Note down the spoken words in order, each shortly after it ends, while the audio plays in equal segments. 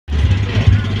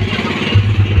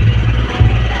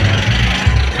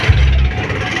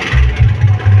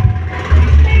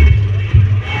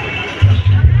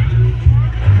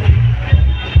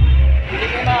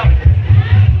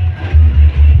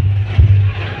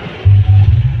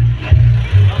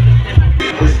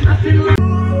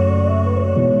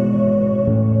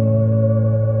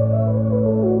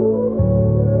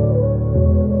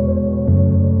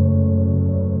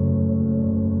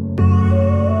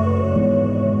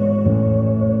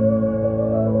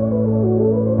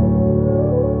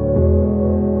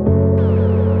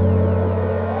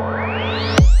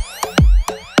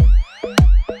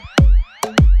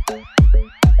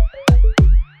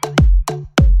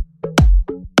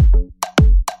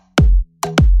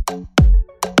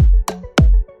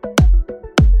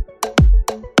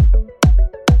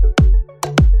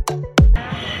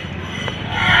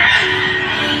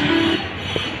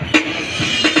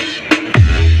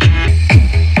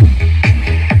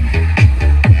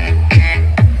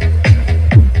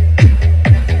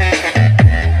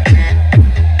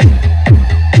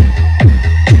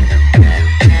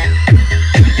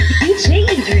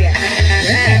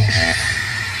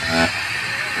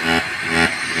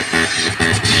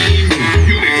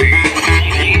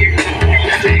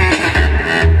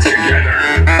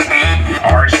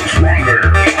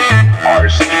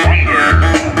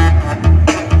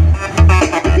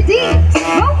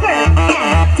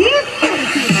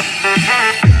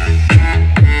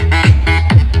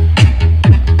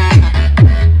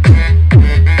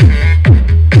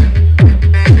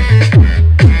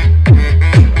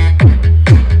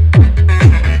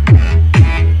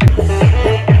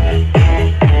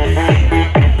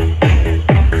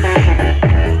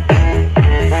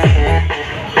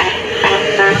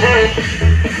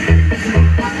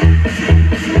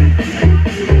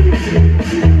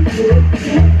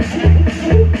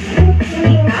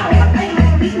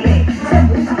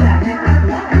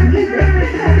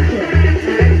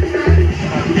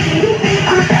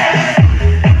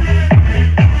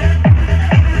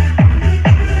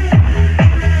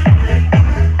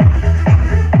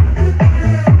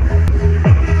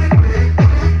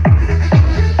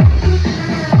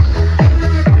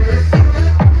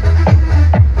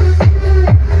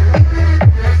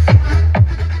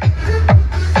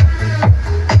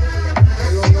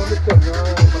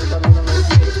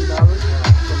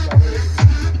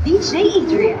DJ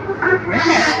Adrian.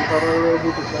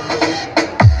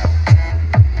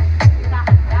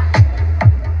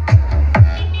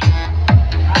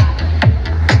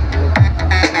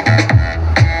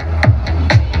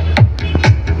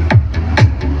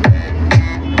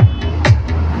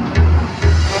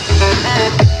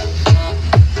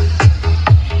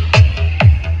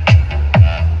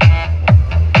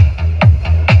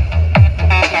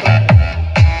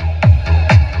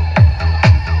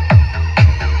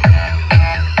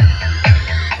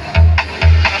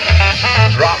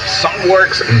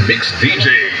 Works Mixed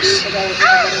DJs.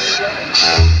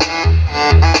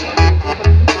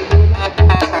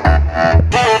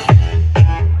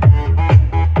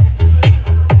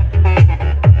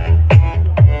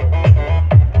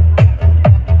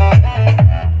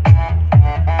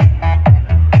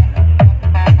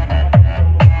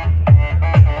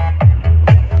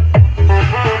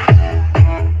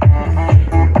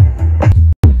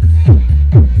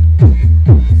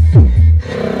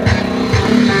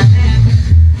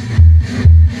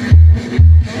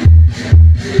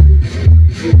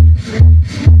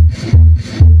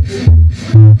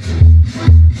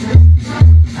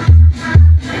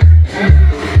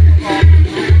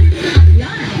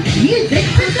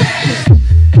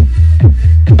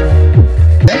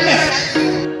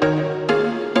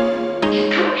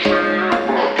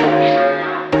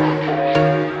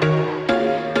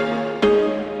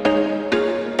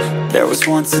 There was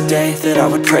once a day that I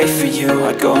would pray for you.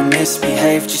 I'd go and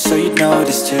misbehave just so you'd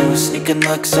notice too. Sneaking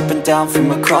looks up and down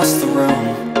from across the room.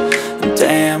 And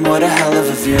damn, what a hell of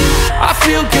a view. I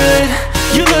feel good,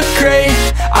 you look great,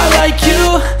 I like you,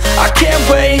 I can't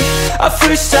wait. A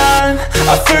first time,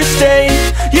 a first date.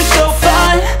 You're so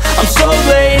fine, I'm so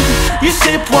late. You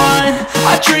sip wine,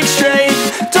 I drink straight.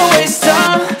 Don't waste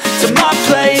time to my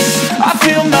place. I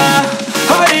feel my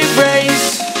heart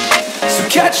erase. So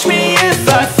catch me if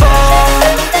I fall.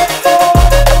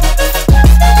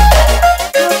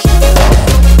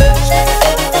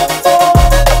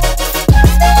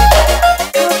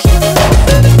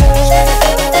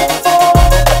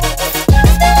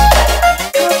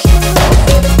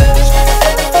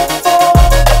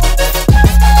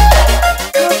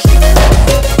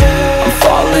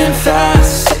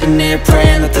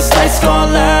 Praying that this night's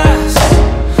gonna last.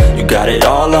 You got it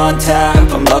all on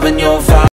tap, I'm loving your